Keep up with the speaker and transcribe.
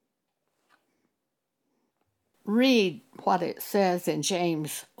read what it says in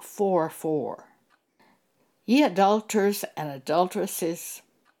James 4:4. Ye adulterers and adulteresses,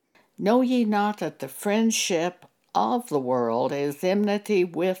 know ye not that the friendship of the world is enmity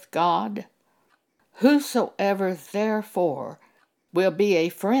with God? Whosoever therefore will be a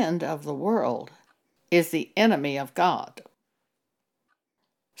friend of the world is the enemy of God.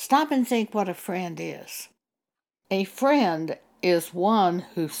 Stop and think what a friend is. A friend is one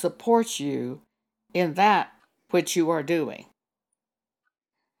who supports you in that which you are doing.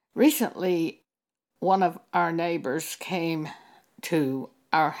 Recently, one of our neighbors came to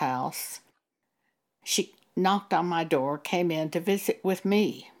our house. She knocked on my door, came in to visit with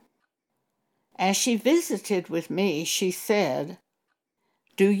me. As she visited with me, she said,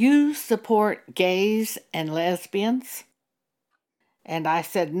 "Do you support gays and lesbians?" And I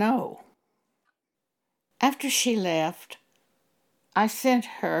said no. After she left, I sent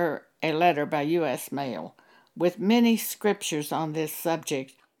her a letter by U.S. mail with many scriptures on this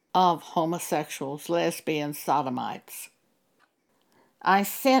subject of homosexuals, lesbians, sodomites. I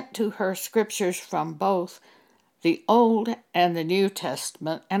sent to her scriptures from both the Old and the New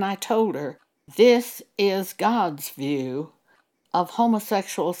Testament, and I told her, this is God's view of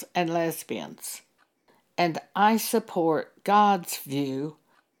homosexuals and lesbians, and I support God's view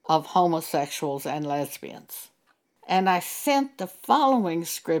of homosexuals and lesbians. And I sent the following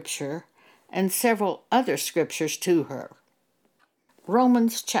scripture and several other scriptures to her.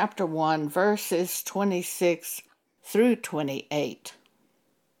 Romans chapter 1, verses 26 through 28.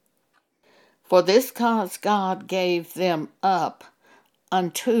 For this cause God gave them up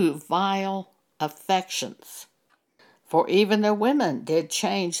unto vile affections. For even the women did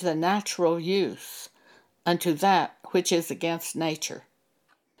change the natural use unto that which is against nature.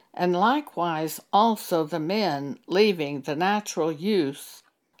 And likewise also the men, leaving the natural use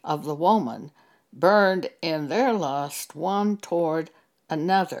of the woman, burned in their lust one toward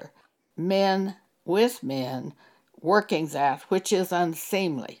another, men with men, working that which is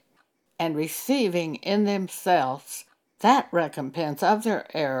unseemly, and receiving in themselves that recompense of their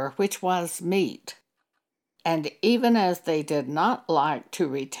error which was meet. And even as they did not like to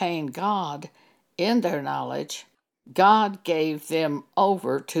retain God in their knowledge, God gave them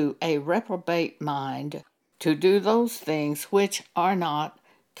over to a reprobate mind to do those things which are not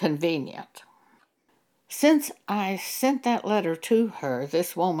convenient. Since I sent that letter to her,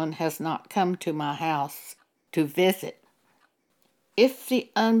 this woman has not come to my house to visit. If the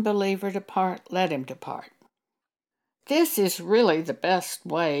unbeliever depart, let him depart. This is really the best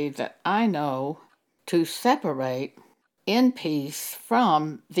way that I know to separate in peace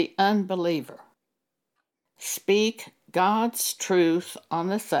from the unbeliever. Speak God's truth on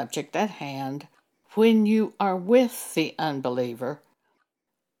the subject at hand when you are with the unbeliever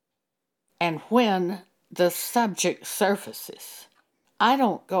and when the subject surfaces. I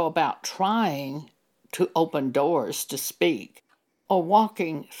don't go about trying to open doors to speak or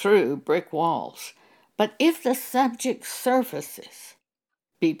walking through brick walls. But if the subject surfaces,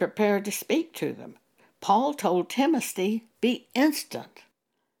 be prepared to speak to them. Paul told Timothy, be instant.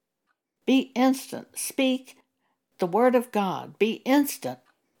 Be instant. Speak the word of God. Be instant.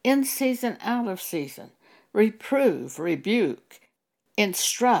 In season, out of season. Reprove, rebuke,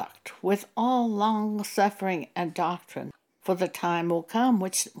 instruct with all long suffering and doctrine. For the time will come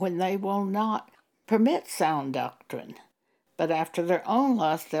when they will not permit sound doctrine. But after their own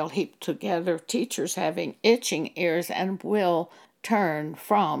lust they'll heap together teachers having itching ears and will turn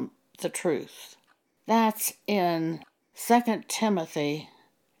from the truth. That's in 2 Timothy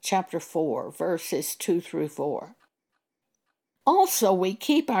chapter 4, verses 2 through 4. Also, we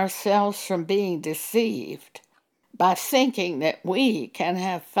keep ourselves from being deceived by thinking that we can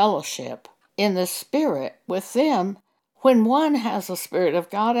have fellowship in the Spirit with them when one has the Spirit of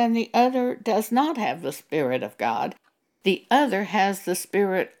God and the other does not have the Spirit of God. The other has the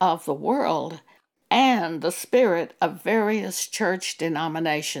spirit of the world and the spirit of various church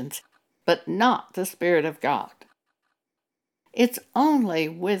denominations, but not the Spirit of God. It's only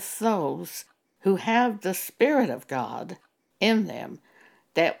with those who have the Spirit of God in them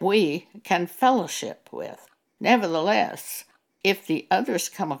that we can fellowship with. Nevertheless, if the others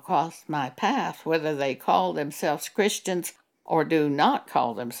come across my path, whether they call themselves Christians or do not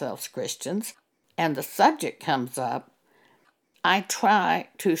call themselves Christians, and the subject comes up, I try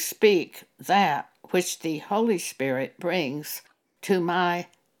to speak that which the Holy Spirit brings to my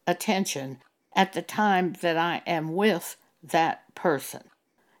attention at the time that I am with that person.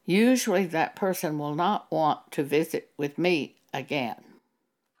 Usually that person will not want to visit with me again.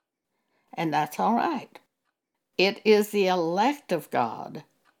 And that's all right. It is the elect of God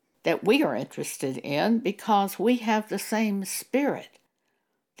that we are interested in because we have the same Spirit.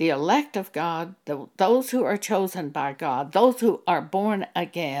 The elect of God, those who are chosen by God, those who are born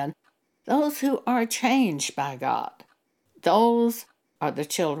again, those who are changed by God, those are the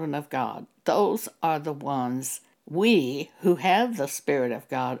children of God. Those are the ones we who have the Spirit of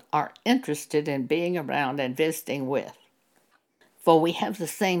God are interested in being around and visiting with. For we have the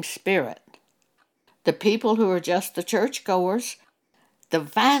same Spirit. The people who are just the churchgoers, the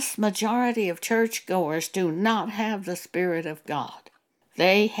vast majority of churchgoers do not have the Spirit of God.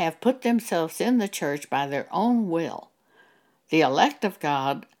 They have put themselves in the church by their own will. The elect of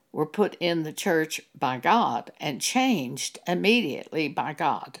God were put in the church by God and changed immediately by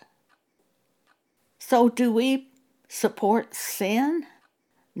God. So do we support sin?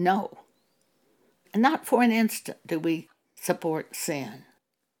 No. Not for an instant do we support sin.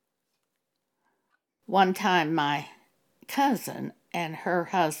 One time my cousin and her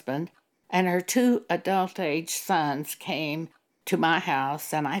husband and her 2 adult-age sons came to my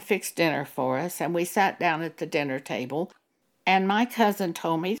house, and I fixed dinner for us, and we sat down at the dinner table, and my cousin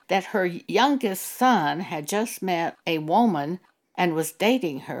told me that her youngest son had just met a woman and was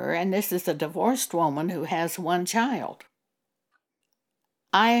dating her, and this is a divorced woman who has 1 child.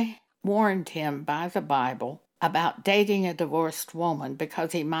 I warned him by the Bible about dating a divorced woman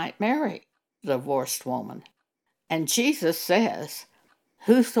because he might marry a divorced woman. And Jesus says,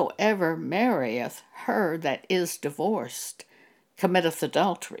 "Whosoever marrieth her that is divorced committeth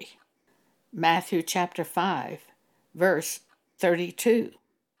adultery." Matthew chapter 5, verse 32.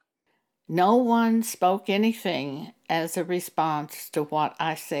 No one spoke anything as a response to what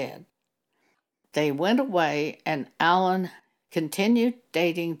I said. They went away, and Alan continued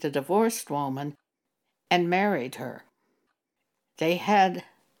dating the divorced woman and married her. They had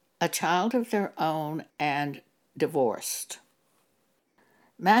a child of their own and divorced.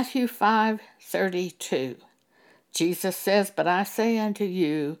 Matthew 5:32. Jesus says, "But I say unto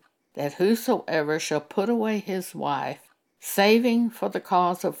you, that whosoever shall put away his wife, saving for the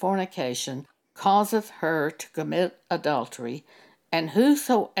cause of fornication, causeth her to commit adultery, and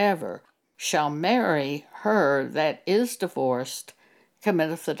whosoever shall marry her that is divorced,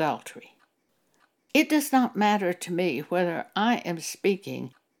 committeth adultery." It does not matter to me whether I am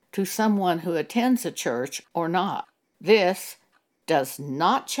speaking to someone who attends a church or not. This does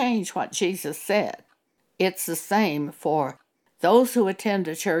not change what Jesus said. It's the same for those who attend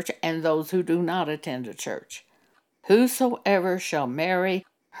a church and those who do not attend a church. Whosoever shall marry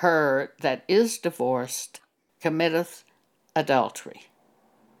her that is divorced committeth adultery.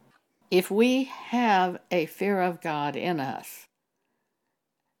 If we have a fear of God in us,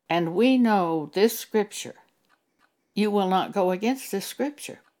 and we know this scripture, you will not go against this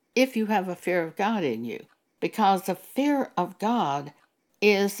scripture if you have a fear of God in you, because the fear of God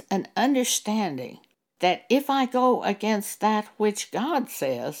is an understanding that if I go against that which God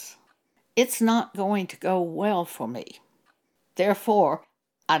says, it's not going to go well for me. Therefore,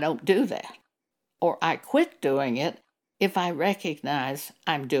 I don't do that, or I quit doing it if I recognize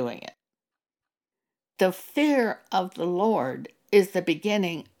I'm doing it. The fear of the Lord is the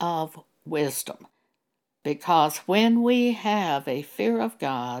beginning of wisdom, because when we have a fear of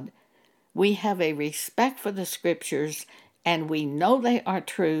God, we have a respect for the scriptures, and we know they are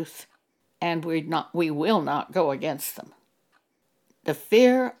truth, and we will not go against them. The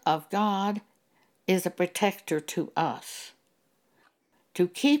fear of God is a protector to us, to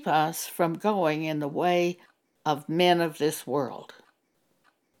keep us from going in the way of men of this world.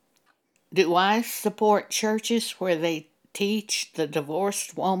 Do I support churches where they teach the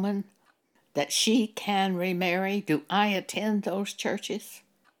divorced woman that she can remarry? Do I attend those churches,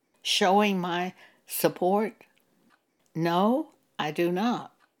 showing my support? No, I do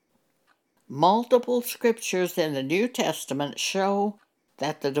not. Multiple scriptures in the New Testament show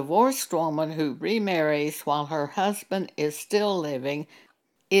that the divorced woman who remarries while her husband is still living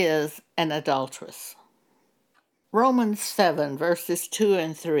is an adulteress. Romans 7, verses 2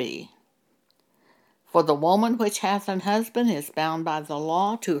 and 3. For the woman which hath an husband is bound by the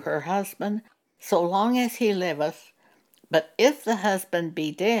law to her husband, so long as he liveth. But if the husband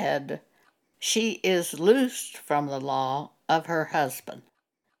be dead, she is loosed from the law of her husband.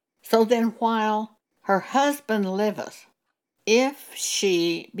 So then while her husband liveth, if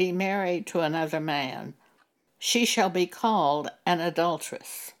she be married to another man, she shall be called an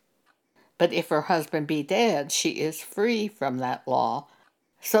adulteress. But if her husband be dead, she is free from that law,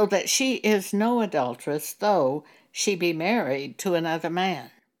 so that she is no adulteress, though she be married to another man.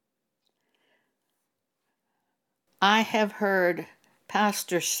 I have heard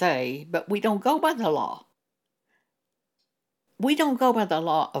pastors say, but we don't go by the law. We don't go by the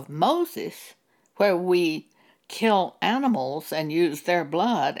law of Moses, where we kill animals and use their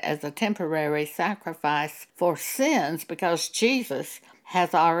blood as a temporary sacrifice for sins because Jesus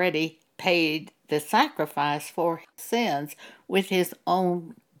has already paid the sacrifice for sins with his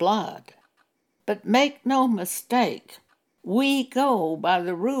own blood. But make no mistake, we go by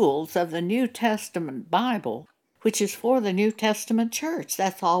the rules of the New Testament Bible, which is for the New Testament church.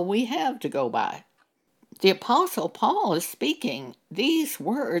 That's all we have to go by. The Apostle Paul is speaking these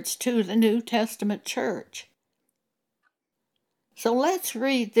words to the New Testament church. So let's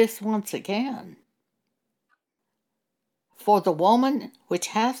read this once again. For the woman which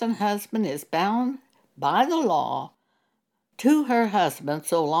hath an husband is bound by the law to her husband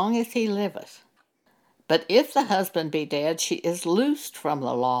so long as he liveth. But if the husband be dead, she is loosed from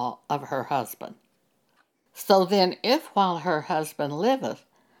the law of her husband. So then, if while her husband liveth,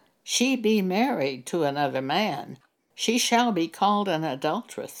 she be married to another man, she shall be called an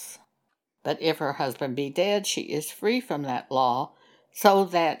adulteress. But if her husband be dead, she is free from that law, so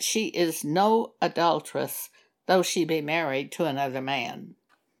that she is no adulteress, though she be married to another man.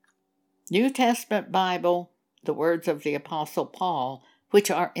 New Testament Bible, the words of the Apostle Paul,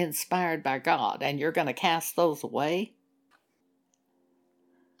 which are inspired by God, and you're going to cast those away?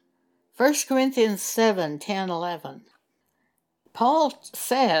 1 Corinthians 7, 10, 11. Paul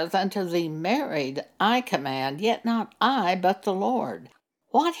says, Unto the married I command, yet not I, but the Lord.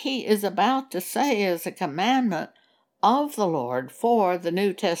 What he is about to say is a commandment of the Lord for the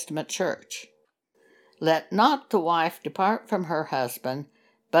New Testament church. Let not the wife depart from her husband,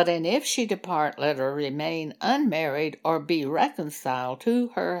 but and if she depart, let her remain unmarried or be reconciled to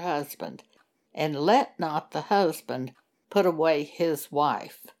her husband. And let not the husband put away his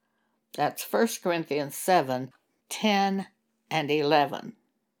wife. That's 1 Corinthians 7, 10 and 11.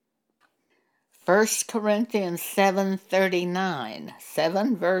 1 Corinthians 7:39,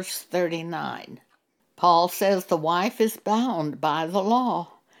 7 verse 39. Paul says the wife is bound by the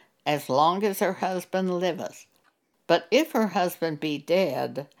law as long as her husband liveth. But if her husband be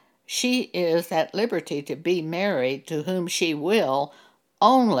dead, she is at liberty to be married to whom she will,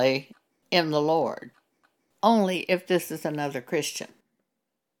 only in the Lord. Only if this is another Christian.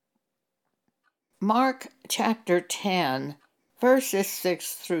 Mark chapter 10, verses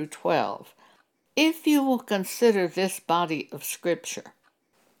 6 through 12. If you will consider this body of Scripture,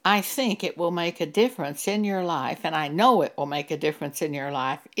 I think it will make a difference in your life, and I know it will make a difference in your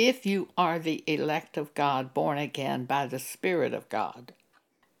life if you are the elect of God, born again by the Spirit of God.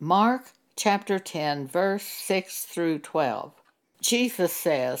 Mark chapter 10, verse 6 through 12. Jesus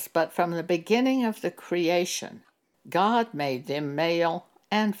says, But from the beginning of the creation, God made them male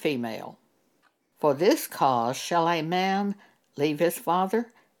and female. For this cause shall a man leave his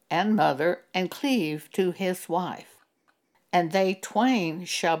father and mother, and cleave to his wife, and they twain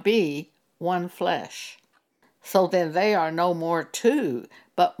shall be one flesh. So then they are no more two,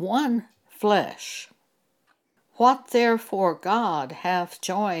 but one flesh. What therefore God hath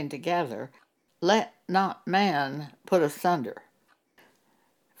joined together, let not man put asunder.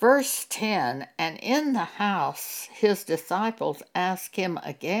 Verse 10, And in the house his disciples asked him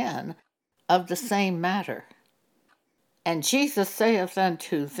again of the same matter. And Jesus saith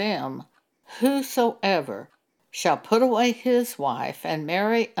unto them, Whosoever shall put away his wife and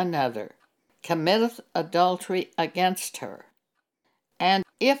marry another, committeth adultery against her. And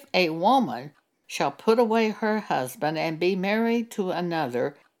if a woman shall put away her husband and be married to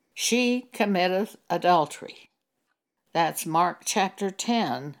another, she committeth adultery. That's Mark chapter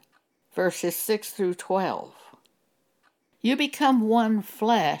 10, verses 6 through 12. You become one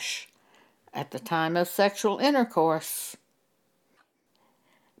flesh at the time of sexual intercourse.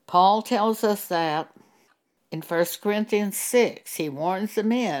 Paul tells us that in 1 Corinthians 6. He warns the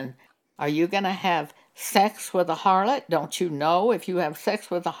men, are you going to have sex with a harlot? Don't you know if you have sex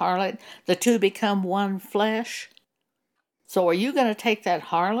with a harlot, the two become one flesh? So are you going to take that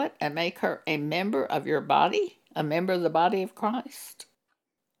harlot and make her a member of your body, a member of the body of Christ?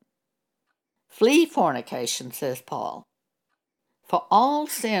 Flee fornication, says Paul. For all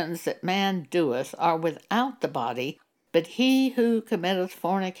sins that man doeth are without the body, but he who committeth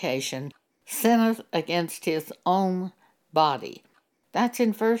fornication sinneth against his own body. That's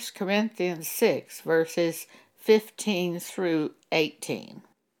in 1 Corinthians 6, verses 15 through 18.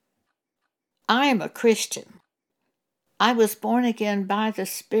 I am a Christian. I was born again by the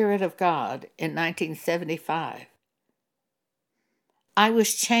Spirit of God in 1975. I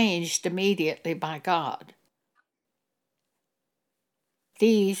was changed immediately by God.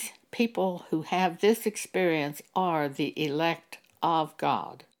 These people who have this experience are the elect of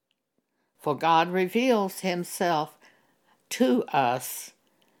God. For God reveals himself to us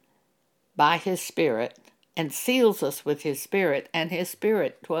by His Spirit and seals us with His Spirit, and His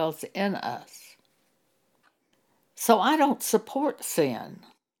Spirit dwells in us. So I don't support sin.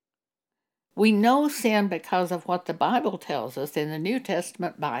 We know sin because of what the Bible tells us in the New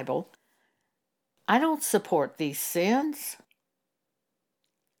Testament Bible. I don't support these sins.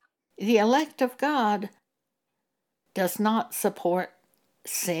 The elect of God does not support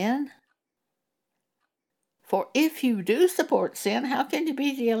sin. For if you do support sin, how can you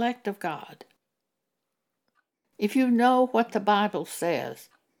be the elect of God? If you know what the Bible says,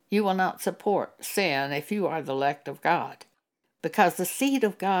 you will not support sin if you are the elect of God, because the seed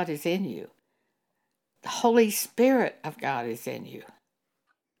of God is in you. The Holy Spirit of God is in you.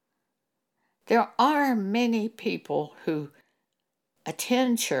 There are many people who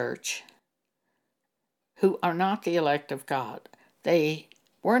attend church who are not the elect of God. They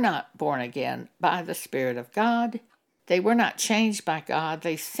were not born again by the Spirit of God. They were not changed by God.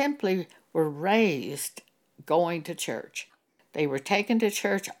 They simply were raised going to church. They were taken to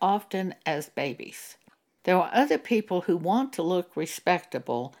church often as babies. There are other people who want to look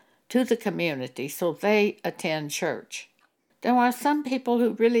respectable to the community, so they attend church. There are some people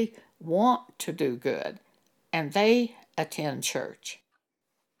who really want to do good, and they attend church.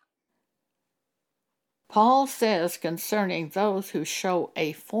 Paul says concerning those who show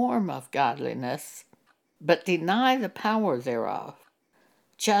a form of godliness, but deny the power thereof,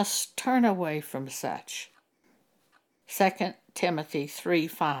 just turn away from such. 2 Timothy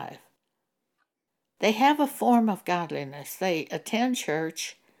 3:5. They have a form of godliness. They attend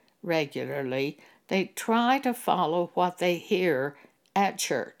church regularly. They try to follow what they hear at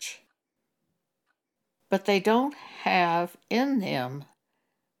church. But they don't have in them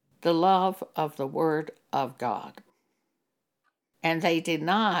the love of the Word of God. And they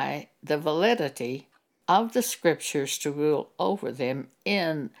deny the validity of the Scriptures to rule over them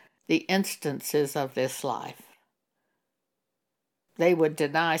in the instances of this life. They would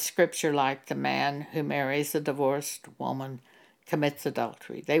deny Scripture like the man who marries a divorced woman commits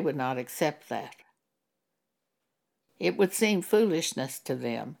adultery. They would not accept that. It would seem foolishness to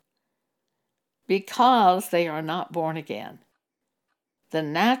them because they are not born again. The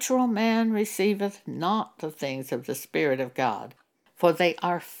natural man receiveth not the things of the Spirit of God, for they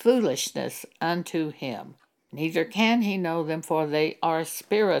are foolishness unto him. Neither can he know them, for they are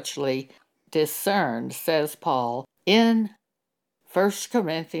spiritually discerned, says Paul in 1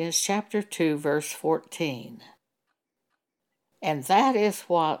 Corinthians chapter 2, verse 14. And that is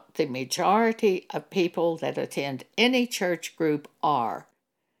what the majority of people that attend any church group are.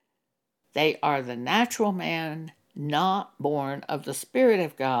 They are the natural man, not born of the Spirit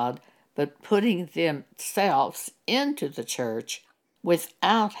of God, but putting themselves into the church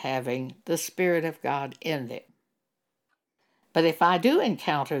without having the Spirit of God in them. But if I do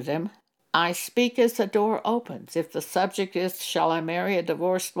encounter them, I speak as the door opens. If the subject is, shall I marry a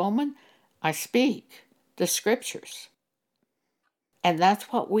divorced woman? I speak the Scriptures. And that's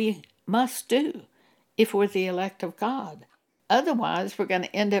what we must do if we're the elect of God. Otherwise, we're going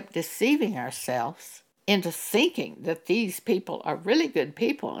to end up deceiving ourselves into thinking that these people are really good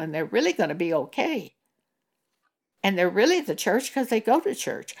people and they're really going to be okay. And they're really the church because they go to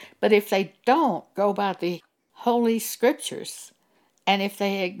church. But if they don't go by the Holy Scriptures, and if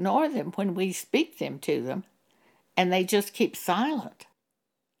they ignore them when we speak them to them, and they just keep silent,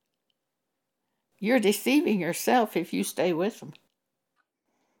 you're deceiving yourself if you stay with them.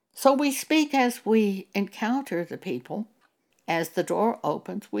 So we speak as we encounter the people. As the door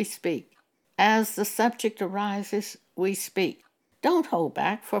opens, we speak. As the subject arises, we speak. Don't hold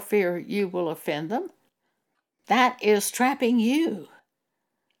back for fear you will offend them. That is trapping you.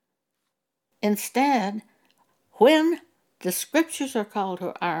 Instead, when the Scriptures are called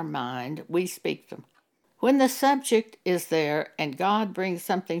to our mind, we speak them. When the subject is there and God brings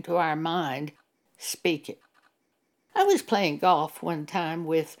something to our mind, speak it. I was playing golf one time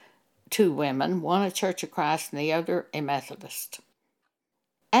with two women, one a Church of Christ and the other a Methodist.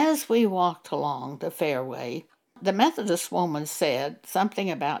 As we walked along the fairway, the Methodist woman said something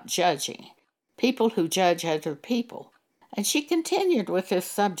about judging, people who judge other people. And she continued with this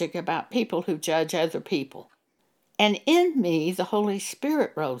subject about people who judge other people. And in me, the Holy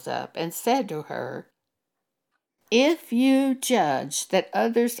Spirit rose up and said to her, if you judge that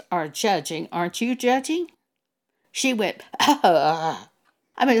others are judging, aren't you judging? She went,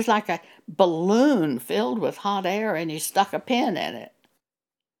 I mean, it's like a balloon filled with hot air and you stuck a pin in it.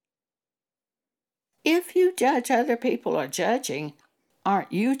 If you judge other people are judging,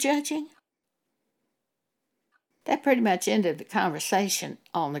 aren't you judging? That pretty much ended the conversation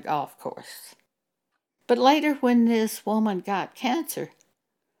on the golf course. But later, when this woman got cancer,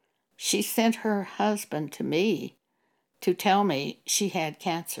 she sent her husband to me to tell me she had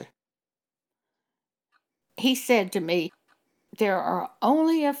cancer. He said to me, there are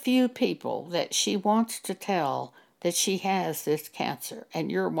only a few people that she wants to tell that she has this cancer, and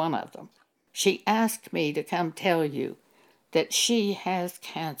you're one of them. She asked me to come tell you that she has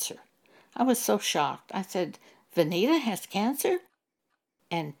cancer. I was so shocked. I said, Vanita has cancer?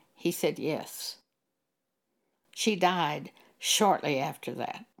 And he said, yes. She died shortly after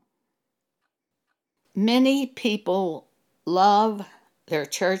that. Many people love their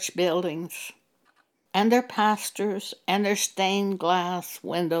church buildings and their pastors and their stained glass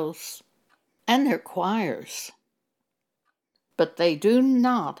windows and their choirs, but they do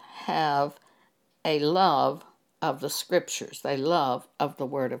not have a love of the Scriptures, a love of the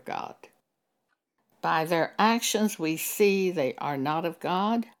Word of God. By their actions we see they are not of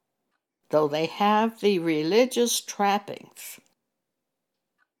God, though they have the religious trappings.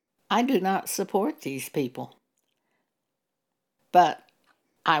 I do not support these people, but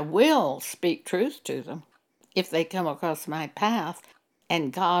I will speak truth to them if they come across my path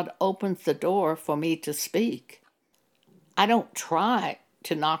and God opens the door for me to speak. I don't try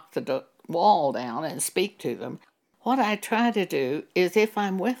to knock the wall down and speak to them. What I try to do is, if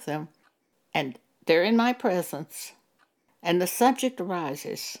I'm with them and they're in my presence and the subject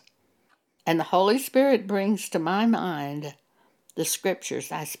arises and the Holy Spirit brings to my mind the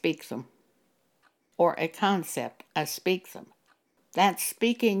Scriptures, I speak them. Or a concept, I speak them. That's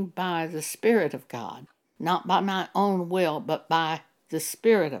speaking by the Spirit of God, not by my own will, but by the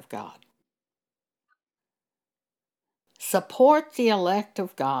Spirit of God. Support the elect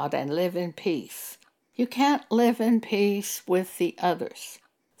of God and live in peace. You can't live in peace with the others.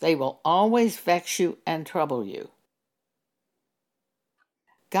 They will always vex you and trouble you.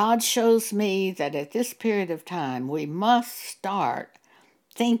 God shows me that at this period of time, we must start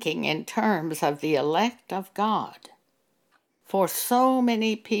thinking in terms of the elect of God. For so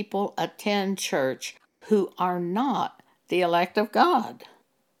many people attend church who are not the elect of God.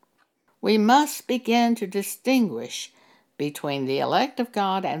 We must begin to distinguish between the elect of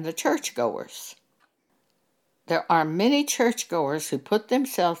God and the churchgoers. There are many churchgoers who put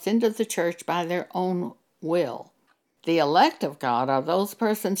themselves into the church by their own will. The elect of God are those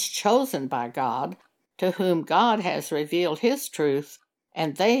persons chosen by God, to whom God has revealed His truth,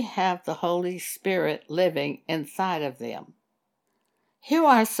 and they have the Holy Spirit living inside of them. Here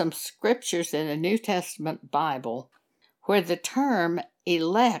are some scriptures in the New Testament Bible where the term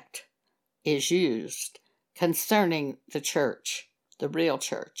elect is used concerning the church, the real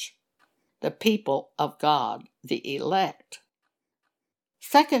church, the people of God, the elect.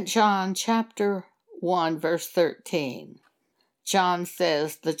 2 John chapter 1, verse 13. John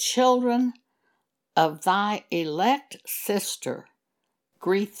says, the children of thy elect sister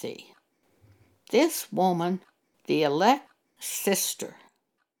greet thee. This woman, the elect sister,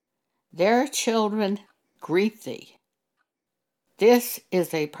 their children greet thee. This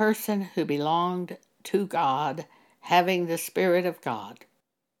is a person who belonged to God, having the Spirit of God.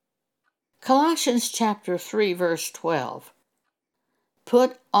 Colossians chapter 3, verse 12.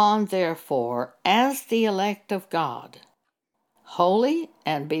 Put on, therefore, as the elect of God, holy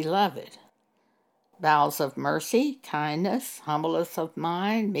and beloved, bowels of mercy, kindness, humbleness of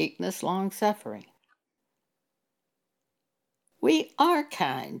mind, meekness, long-suffering. We are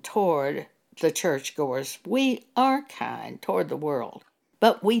kind toward the churchgoers. We are kind toward the world,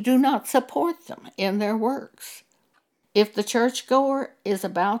 but we do not support them in their works. If the churchgoer is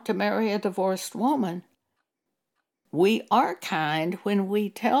about to marry a divorced woman, we are kind when we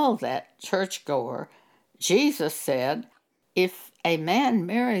tell that churchgoer, Jesus said, if a man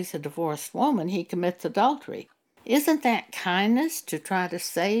marries a divorced woman, he commits adultery. Isn't that kindness to try to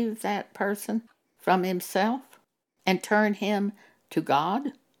save that person from himself and turn him to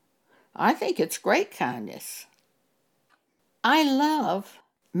God? I think it's great kindness. I love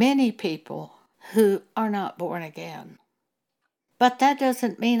many people who are not born again, but that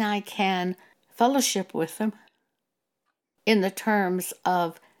doesn't mean I can fellowship with them in the terms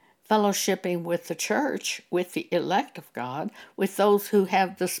of fellowshipping with the church, with the elect of God, with those who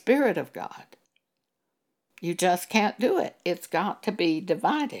have the Spirit of God. You just can't do it. It's got to be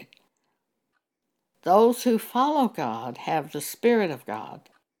divided. Those who follow God have the Spirit of God.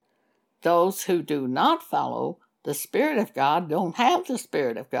 Those who do not follow the Spirit of God don't have the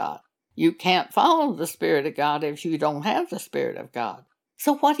Spirit of God. You can't follow the Spirit of God if you don't have the Spirit of God.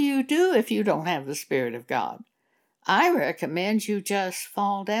 So what do you do if you don't have the Spirit of God? I recommend you just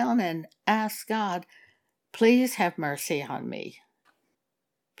fall down and ask God, please have mercy on me.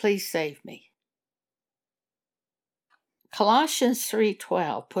 Please save me. Colossians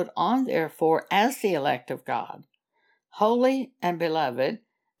 3:12, put on therefore as the elect of God, holy and beloved,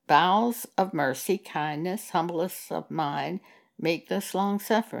 bowels of mercy, kindness, humbleness of mind, meekness,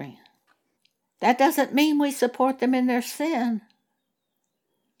 long-suffering. That doesn't mean we support them in their sin.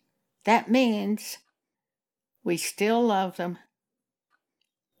 That means we still love them.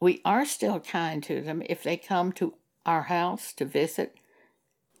 We are still kind to them if they come to our house to visit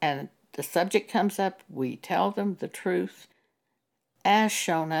and the subject comes up, we tell them the truth as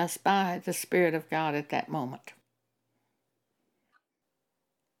shown us by the Spirit of God at that moment.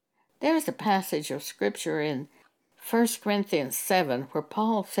 There is a passage of Scripture in 1 Corinthians 7 where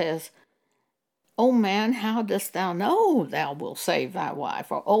Paul says, O man, how dost thou know thou wilt save thy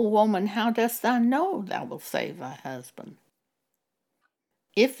wife? Or, O woman, how dost thou know thou wilt save thy husband?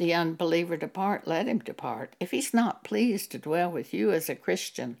 If the unbeliever depart, let him depart. If he's not pleased to dwell with you as a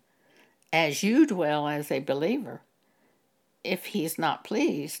Christian, as you dwell as a believer, if he's not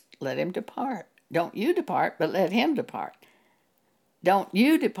pleased, let him depart. Don't you depart, but let him depart. Don't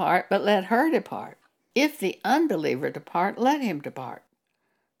you depart, but let her depart. If the unbeliever depart, let him depart.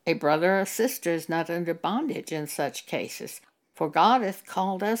 A brother or sister is not under bondage in such cases, for God hath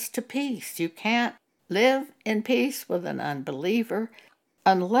called us to peace. You can't live in peace with an unbeliever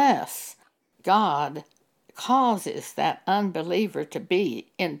unless God causes that unbeliever to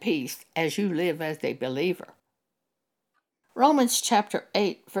be in peace as you live as a believer. Romans chapter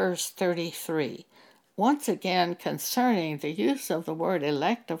 8, verse 33, once again concerning the use of the word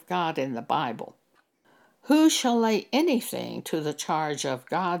elect of God in the Bible. Who shall lay anything to the charge of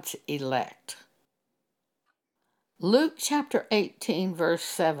God's elect? Luke chapter 18, verse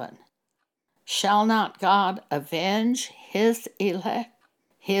 7, shall not God avenge his elect?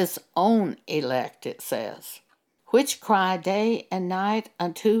 His own elect, it says, which cry day and night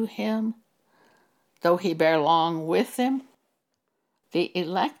unto him, though he bear long with them? The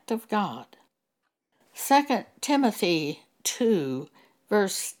elect of God. 2 Timothy 2,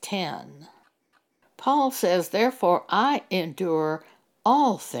 verse 10. Paul says, therefore I endure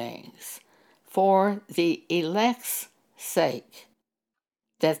all things for the elect's sake,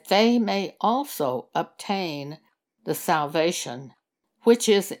 that they may also obtain the salvation which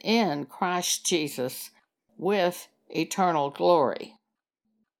is in Christ Jesus with eternal glory.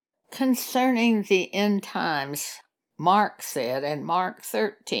 Concerning the end times, Mark said in Mark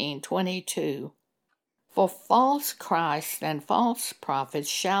 13:22, for false Christs and false prophets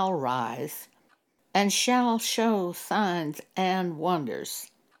shall rise, and shall show signs and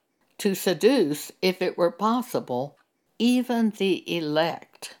wonders, to seduce, if it were possible, even the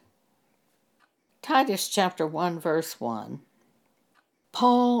elect. Titus chapter 1, verse 1.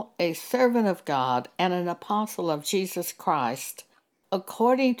 Paul, a servant of God and an apostle of Jesus Christ,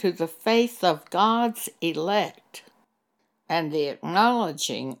 according to the faith of God's elect, and the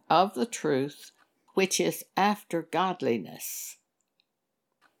acknowledging of the truth which is after godliness.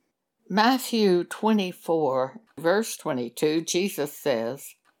 Matthew 24, verse 22, Jesus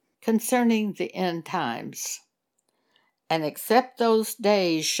says, concerning the end times, and except those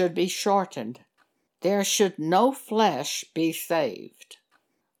days should be shortened, there should no flesh be saved.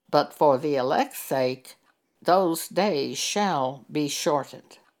 But for the elect's sake, those days shall be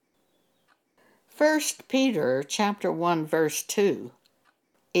shortened. 1 Peter chapter 1, verse 2,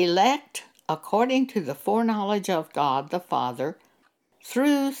 elect according to the foreknowledge of God the Father,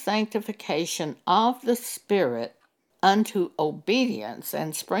 through sanctification of the Spirit, unto obedience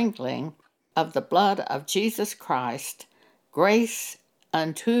and sprinkling of the blood of Jesus Christ, grace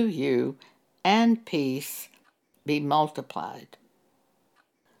unto you and peace be multiplied.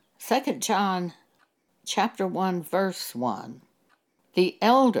 2 John chapter 1, verse 1, the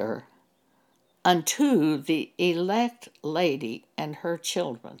elder unto the elect lady and her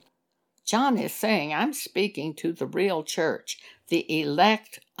children. John is saying, I'm speaking to the real church, the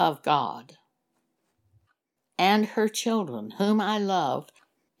elect of God, and her children, whom I love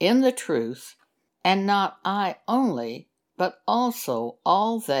in the truth, and not I only, but also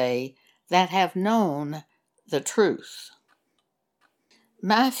all they that have known the truth.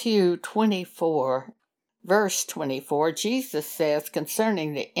 Matthew 24, verse 24, Jesus says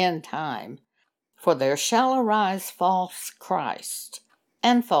concerning the end time, for there shall arise false Christs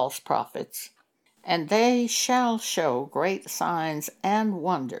and false prophets, and they shall show great signs and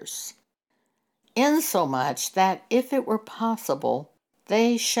wonders, insomuch that if it were possible,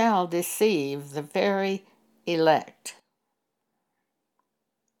 they shall deceive the very elect.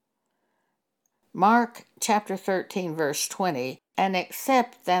 Mark chapter 13, verse 20, and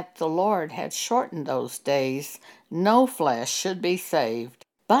except that the Lord had shortened those days, no flesh should be saved,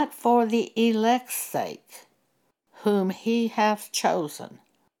 but for the elect's sake, whom he hath chosen.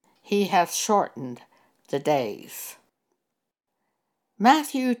 He hath shortened the days.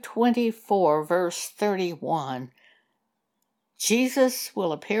 Matthew 24, verse 31. Jesus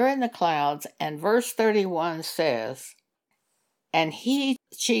will appear in the clouds, and verse 31 says, "And he,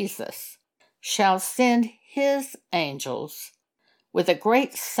 Jesus, shall send his angels with a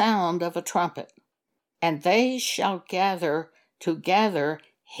great sound of a trumpet, and they shall gather together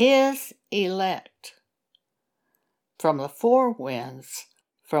his elect from the four winds,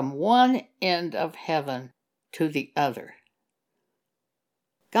 from one end of heaven to the other."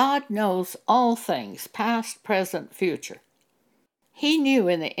 God knows all things, past, present, future. He knew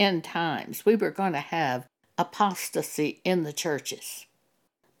in the end times we were going to have apostasy in the churches.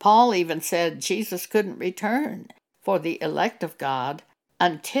 Paul even said Jesus couldn't return for the elect of God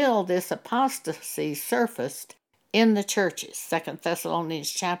until this apostasy surfaced in the churches. 2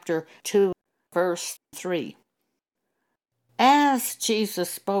 Thessalonians chapter 2, verse 3. As Jesus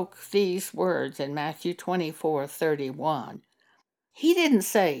spoke these words in Matthew 24:31, he didn't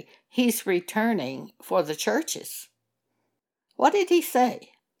say he's returning for the churches. What did he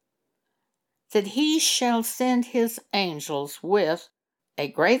say? That he shall send his angels with a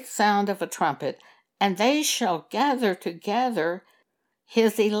great sound of a trumpet, and they shall gather together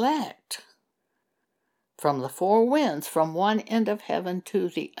his elect from the four winds, from one end of heaven to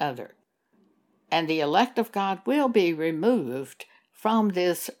the other. And the elect of God will be removed from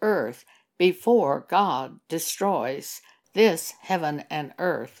this earth before God destroys this heaven and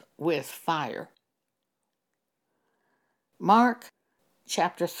earth with fire. Mark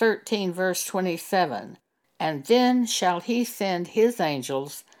chapter 13, verse 27. "And then shall he send his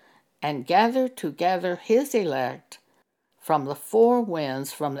angels and gather together his elect from the four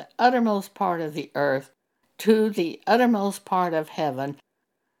winds, from the uttermost part of the earth to the uttermost part of heaven."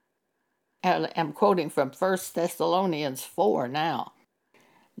 I'm quoting from 1 Thessalonians 4 now.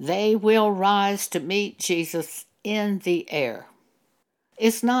 They will rise to meet Jesus in the air.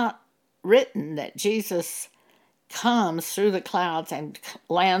 It's not written that Jesus comes through the clouds and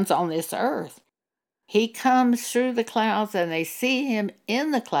lands on this earth. He comes through the clouds and they see him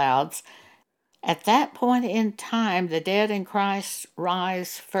in the clouds. At that point in time, the dead in Christ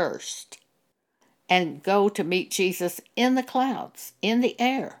rise first and go to meet Jesus in the clouds, in the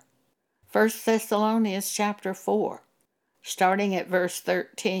air. 1 Thessalonians chapter 4, starting at verse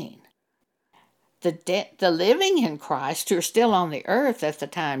 13. The living in Christ who are still on the earth at the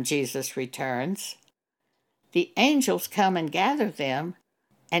time Jesus returns, the angels come and gather them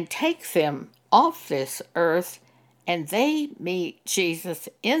and take them off this earth, and they meet Jesus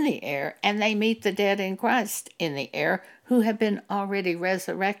in the air, and they meet the dead in Christ in the air who have been already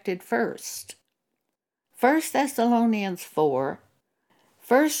resurrected first. 1 Thessalonians 4,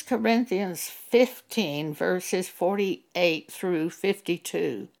 1 Corinthians 15, verses 48 through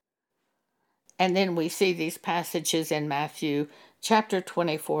 52. And then we see these passages in Matthew chapter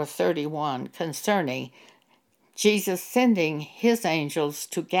 24:31 concerning Jesus sending his angels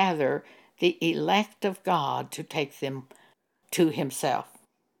to gather the elect of God to take them to himself.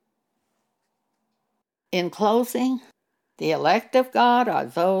 In closing, the elect of God are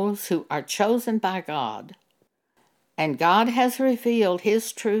those who are chosen by God, and God has revealed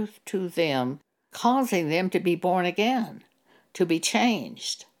his truth to them, causing them to be born again, to be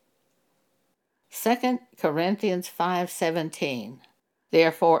changed. 2 Corinthians 5:17.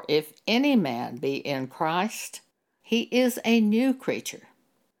 "Therefore, if any man be in Christ, he is a new creature."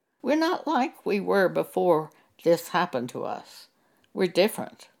 We're not like we were before this happened to us. We're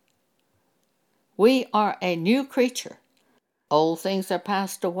different. We are a new creature. Old things are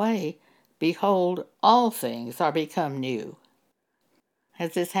passed away. Behold, all things are become new.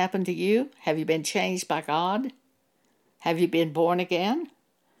 Has this happened to you? Have you been changed by God? Have you been born again?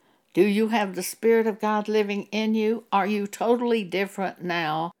 Do you have the Spirit of God living in you? Are you totally different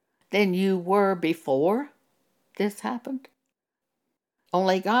now than you were before this happened?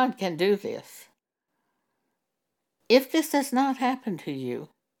 Only God can do this. If this has not happened to you,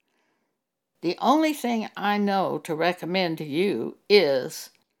 the only thing I know to recommend to you is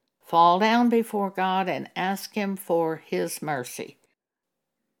fall down before God and ask him for his mercy.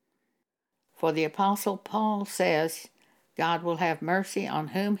 For the Apostle Paul says, God will have mercy on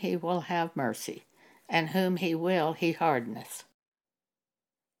whom he will have mercy, and whom he will he hardeneth.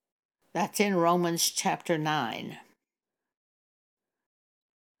 That's in Romans chapter 9.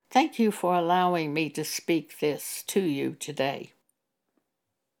 Thank you for allowing me to speak this to you today.